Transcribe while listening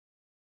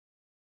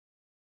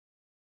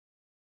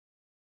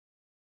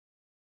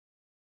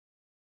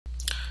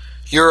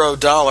Euro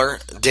dollar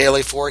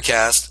daily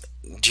forecast,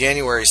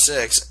 January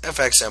 6th,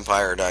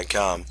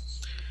 fxempire.com.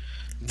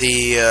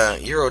 The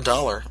euro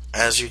dollar,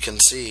 as you can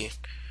see,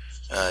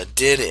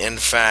 did in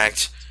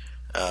fact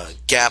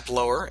gap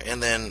lower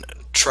and then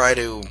try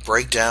to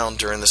break down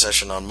during the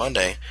session on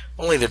Monday,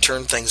 only to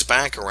turn things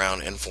back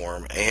around and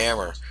form a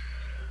hammer.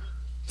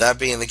 That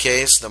being the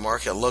case, the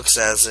market looks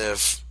as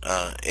if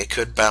it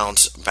could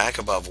bounce back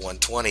above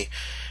 120.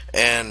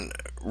 And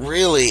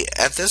really,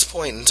 at this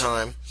point in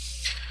time,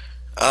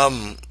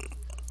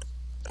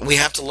 we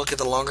have to look at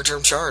the longer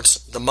term charts.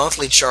 The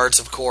monthly charts,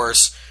 of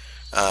course,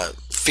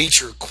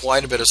 feature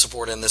quite a bit of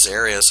support in this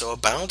area, so a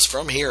bounce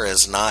from here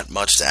is not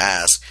much to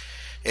ask.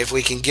 If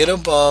we can get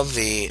above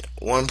the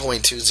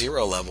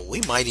 1.20 level, we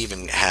might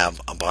even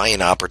have a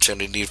buying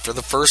opportunity for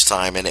the first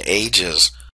time in ages.